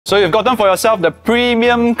So you've gotten for yourself the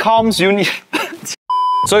premium comms unit.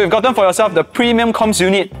 So you've gotten for yourself the premium comms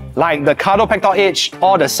unit like the Cardo Packed-Out Edge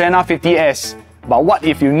or the Senna 50S. But what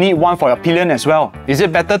if you need one for your pillion as well? Is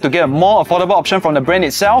it better to get a more affordable option from the brand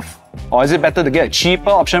itself? Or is it better to get a cheaper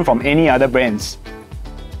option from any other brands?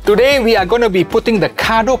 Today we are going to be putting the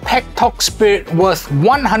Cardo Packed-Out Spirit worth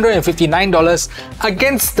 $159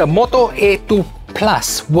 against the Moto A2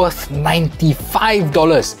 Plus worth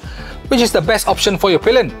 $95. Which is the best option for your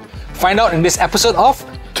pillion? Find out in this episode of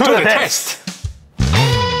To the Test!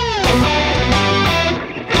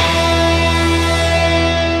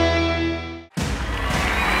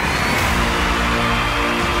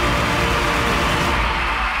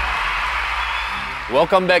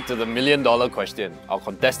 Welcome back to the $1 million question. Our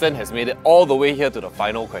contestant has made it all the way here to the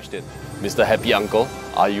final question. Mr. Happy Uncle,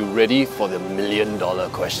 are you ready for the $1 million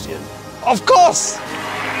question? Of course!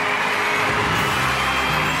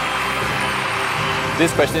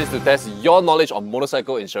 This question is to test your knowledge on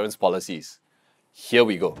motorcycle insurance policies. Here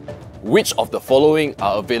we go. Which of the following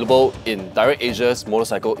are available in DirectAsia's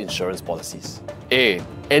motorcycle insurance policies? A.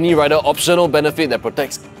 Any rider optional benefit that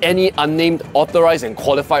protects any unnamed authorized and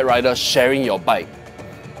qualified rider sharing your bike.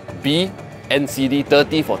 B. NCD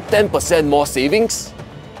 30 for 10% more savings.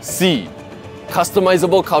 C.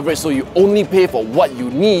 Customizable coverage so you only pay for what you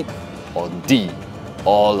need. Or D.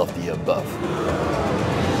 All of the above.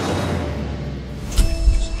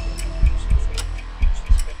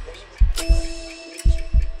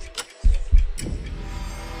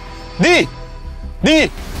 D! D!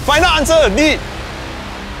 Final answer! D!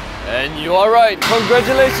 And you are right.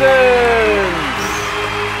 Congratulations!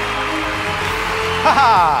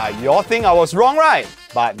 Haha! You all think I was wrong, right?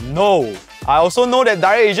 But no! I also know that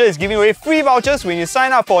DirectAsia is giving away free vouchers when you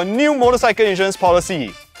sign up for a new motorcycle insurance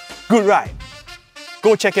policy. Good, right?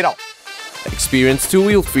 Go check it out. Experience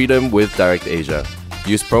two-wheel freedom with DirectAsia.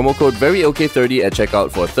 Use promo code VERYOK30 at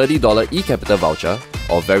checkout for a $30 eCapita voucher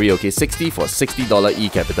or VERYOK60 for a $60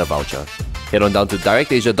 eCapita voucher. Head on down to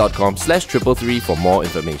directasia.com/333 for more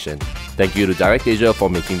information. Thank you to DirectAsia for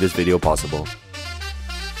making this video possible.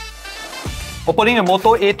 Opening the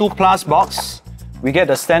Moto A2 Plus box, we get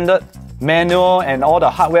the standard manual and all the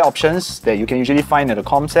hardware options that you can usually find in the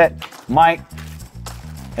comm set, mic,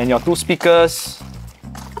 and your 2 speakers,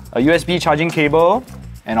 a USB charging cable,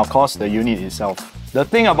 and of course the unit itself. The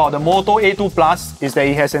thing about the Moto A2 Plus is that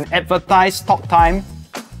it has an advertised talk time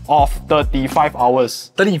of 35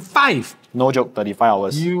 hours. 35? No joke, 35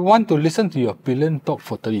 hours. You want to listen to your pillion talk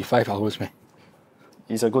for 35 hours, man?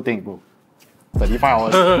 It's a good thing, bro. 35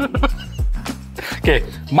 hours. Okay,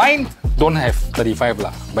 mine don't have 35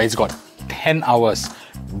 lah, but it's got 10 hours.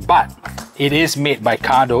 But it is made by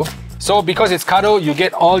Cardo. So because it's Cardo, you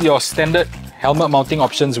get all your standard helmet mounting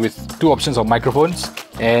options with 2 options of microphones,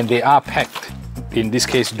 and they are packed. In this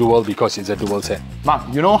case, dual because it's a dual set. Mark,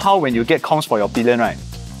 you know how when you get comms for your pillion, right?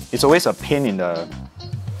 It's always a pain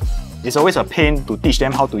to teach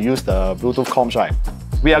them how to use the Bluetooth comms, right?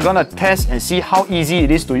 We are gonna test and see how easy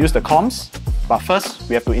it is to use the comms. But first,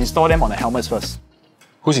 we have to install them on the helmets first.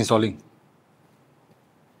 Who's installing?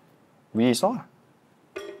 We install.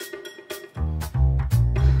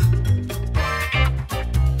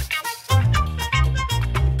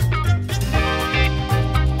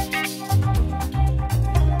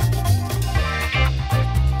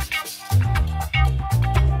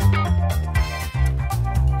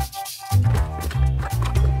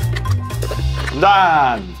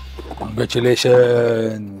 Done!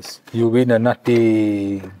 Congratulations! You win a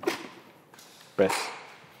nothing. Press.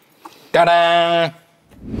 Ta-da!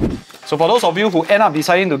 So for those of you who end up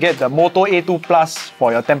deciding to get the Moto A2 Plus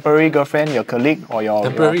for your temporary girlfriend, your colleague, or your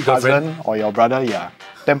cousin, or your brother,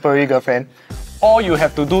 temporary girlfriend, all you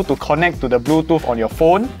have to do to connect to the Bluetooth on your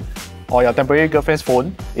phone or your temporary girlfriend's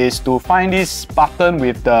phone is to find this button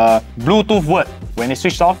with the Bluetooth word. When it's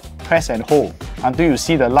switched off, press and hold until you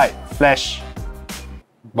see the light flash.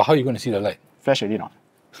 But how are you going to see the light? Flash already not?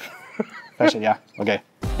 Flash it, yeah. Okay.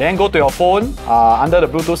 Then go to your phone. Under the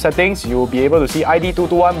Bluetooth settings, you'll be able to see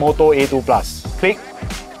ID221 Moto A2 Plus. Click.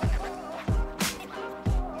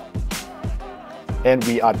 And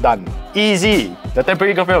we are done. Easy. The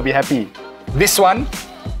temporary girlfriend will be happy. This one,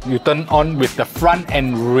 you turn on with the front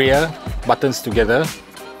and rear buttons together.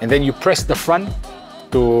 And then you press the front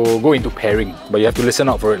to go into pairing. But you have to listen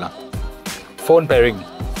out for it lah. Phone pairing.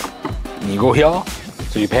 You go here,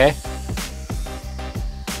 so you pair.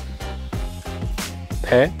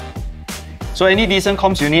 Pair. So any decent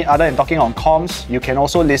comms you need other than talking on comms, you can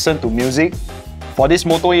also listen to music. For this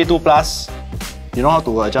Moto A2 Plus, you know how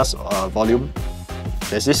to adjust volume?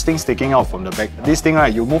 There's this thing sticking out from the back. This thing,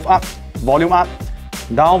 right, you move up, volume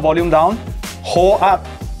down, hold up,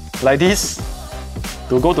 like this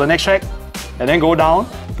to go to the next track, and then go down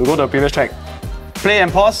to go to the previous track. Play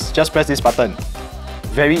and pause, just press this button.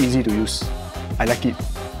 Very easy to use. I like it.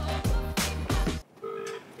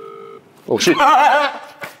 Oh shit.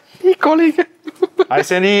 He calling. I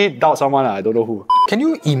accidentally doubt someone, I don't know who. Can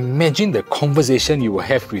you imagine the conversation you will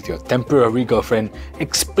have with your temporary girlfriend,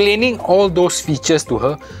 explaining all those features to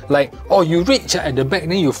her? Like, oh, you reach at the back,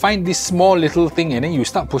 then you find this small little thing, and then you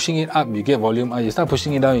start pushing it up, you get volume up. You start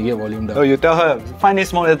pushing it down, you get volume down. Oh, you tell her, find this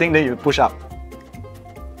small little thing, then you push up.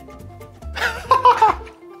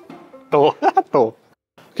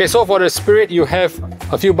 Okay, so for the Spirit, you have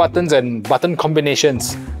a few buttons and button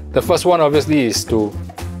combinations. The first one obviously is to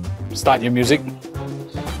start your music,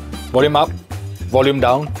 volume up, volume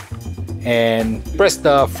down, and press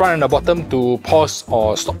the front and the bottom to pause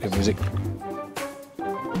or stop your music.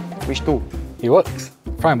 Which two? It works,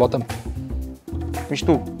 front and bottom. Which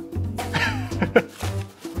two?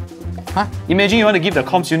 Huh? Imagine you want to give the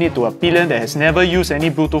comms unit to a pillion that has never used any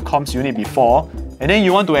Bluetooth comms unit before, and then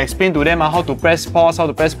you want to explain to them how to press pause, how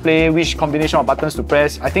to press play, which combination of buttons to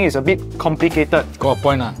press. I think it's a bit complicated. Got a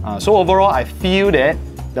point. So overall, I feel that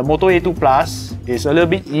the Moto A2 Plus is a little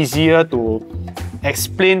bit easier to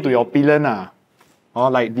explain to your pillion.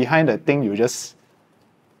 Or like behind the thing, you just...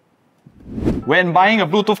 When buying a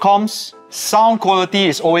Bluetooth comms, sound quality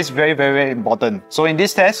is always very, very, very important. So in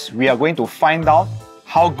this test, we are going to find out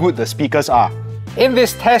how good the speakers are. In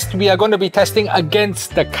this test, we are going to be testing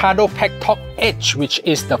against the Cardo Pack Talk Edge, which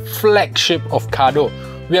is the flagship of Cardo.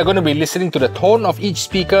 We are going to be listening to the tone of each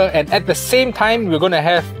speaker, and at the same time, we're going to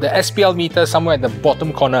have the SPL meter somewhere at the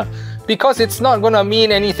bottom corner. Because it's not going to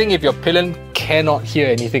mean anything if your pillion cannot hear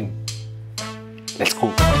anything. Let's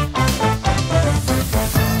go.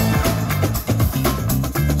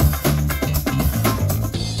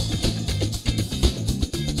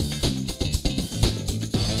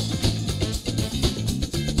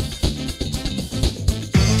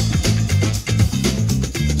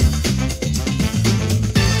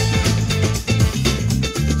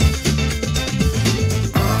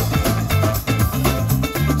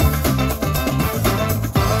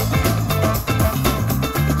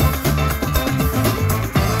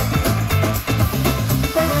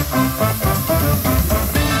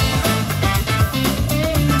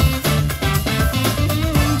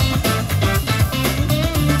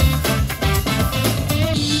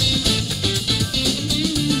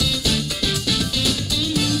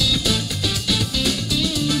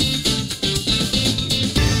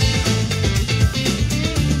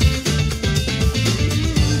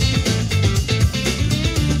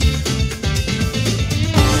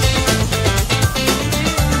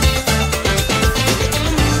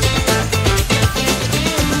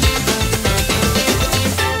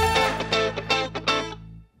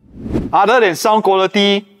 Other than sound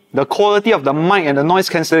quality, the quality of the mic and the noise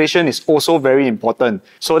cancellation is also very important.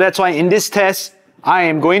 So that's why in this test, I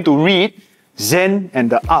am going to read Zen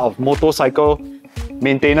and the Art of Motorcycle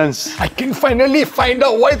Maintenance. I can finally find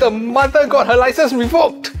out why the mother got her license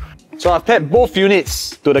revoked. So I've paired both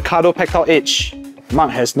units to the Cardo Pack Talk Edge.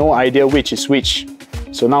 Mark has no idea which is which.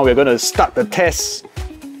 So now we're going to start the test.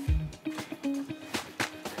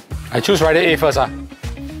 I choose rider A first.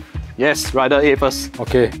 Yes, rider A first.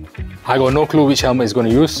 Okay. I got no clue which helmet is going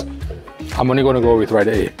to use. I'm only going to go with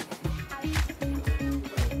rider A.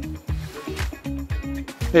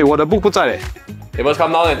 Hey, 我的 book 不在嘞。 You must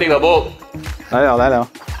come down and take the book. 来了来了。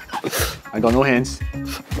I got no hands.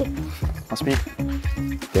 Must be.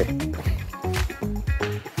 Okay.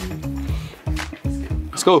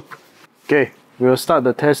 Let's go. Okay, we'll start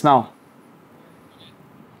the test now.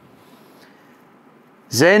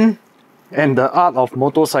 Zen and the Art of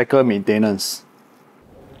Motorcycle Maintenance.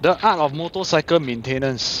 The art of motorcycle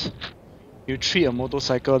maintenance. You treat a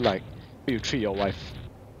motorcycle like you treat your wife.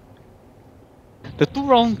 The two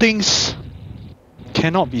round things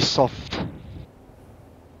cannot be soft.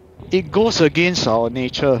 It goes against our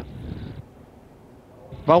nature.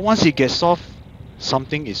 But once it gets soft,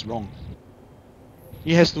 something is wrong.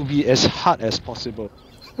 It has to be as hard as possible.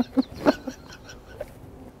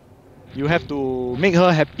 You have to make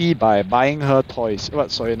her happy by buying her toys.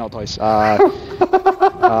 What? Sorry, not toys.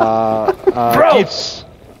 Gifts.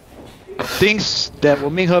 Things that will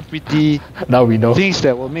make her pretty. Now we know. Things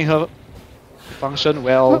that will make her function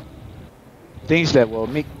well. Things that will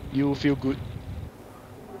make you feel good.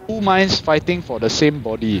 Two minds fighting for the same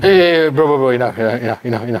body. Hey, bro, enough.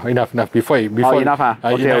 Before enough.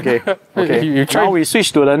 Okay. You try. Now we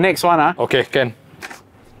switch to the next one. Okay, can.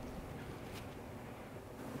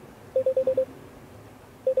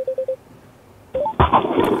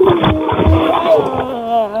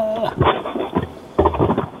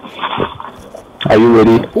 Are you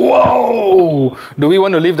ready? Whoa! Do we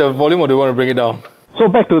want to leave the volume or do we want to bring it down? So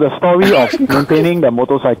back to the story of maintaining the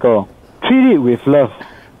motorcycle. Treat it with love.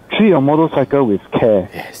 Treat your motorcycle with care.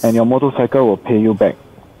 Yes. And your motorcycle will pay you back.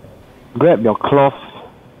 Grab your cloth.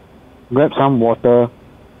 Grab some water.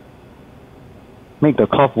 Make the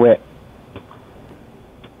cloth wet.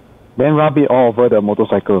 Then rub it all over the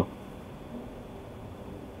motorcycle.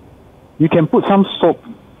 You can put some soap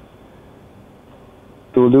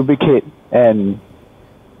to lubricate and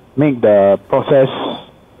make the process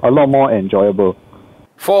a lot more enjoyable.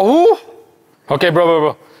 For who? Okay,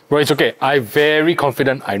 bro, it's okay. I'm very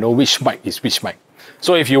confident I know which mic is which mic.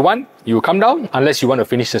 So if you want, you come down unless you want to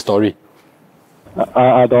finish the story.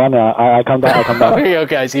 I don't want to. I come down.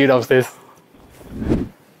 Okay, I see you downstairs.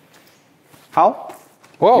 How?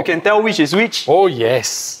 Whoa. You can tell which is which. Oh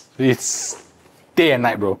yes, it's day and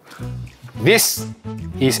night, bro. This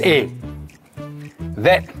is A.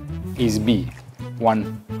 That is B.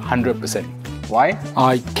 100%. Why?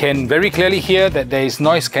 I can very clearly hear that there is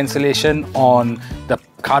noise cancellation on the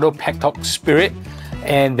Cardo Packtalk Spirit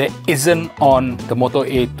and there isn't on the Moto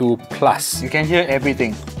A2 Plus. You can hear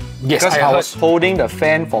everything. Yes, because I was holding the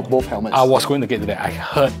fan for both helmets. I was going to get to that. I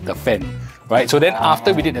heard the fan, right? So then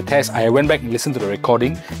after we did the test, I went back and listened to the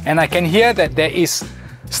recording and I can hear that there is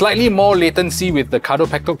slightly more latency with the Cardo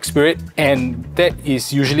Packtalk Spirit, and that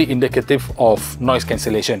is usually indicative of noise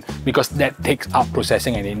cancellation because that takes up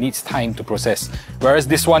processing and it needs time to process. Whereas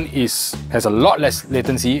this one has a lot less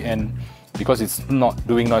latency, and because it's not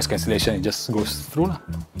doing noise cancellation, it just goes through.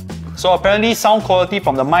 So apparently sound quality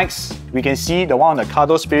from the mics, we can see the one on the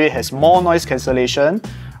Cardo Spirit has more noise cancellation,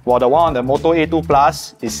 while the one on the Moto A2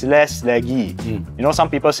 Plus is less laggy. You know, some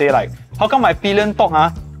people say like, how come my pillion talk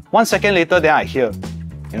 1 second later then I hear?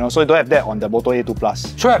 You know, so you don't have that on the Moto A2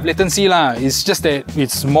 Plus. Sure, have latency lah. It's just that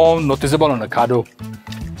it's more noticeable on the Cardo.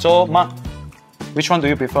 So Mark, which one do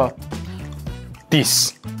you prefer?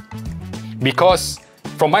 This. Because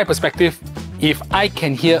from my perspective, if I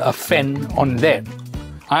can hear a fan on that,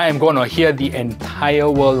 I am going to hear the entire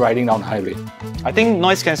world riding down the highway. I think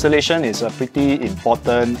noise cancellation is a pretty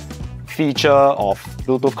important feature of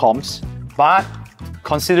Bluetooth comms, but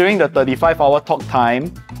considering the 35-hour talk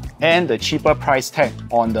time and the cheaper price tag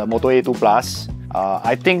on the Moto A2 Plus,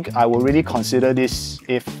 I think I will really consider this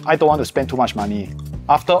if I don't want to spend too much money.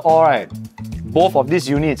 After all, right, both of these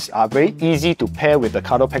units are very easy to pair with the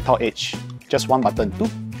Cardo Packtalk Edge. Just one button,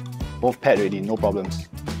 both paired already, no problems.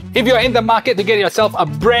 If you're in the market to get yourself a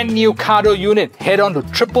brand new Cardo unit, head on to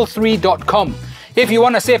 333.com. If you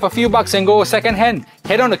want to save a few bucks and go second hand,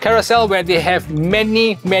 head on to Carousell where they have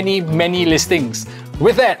many listings.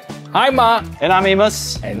 With that, I'm Mark. And I'm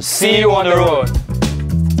Amos. And see you on the road.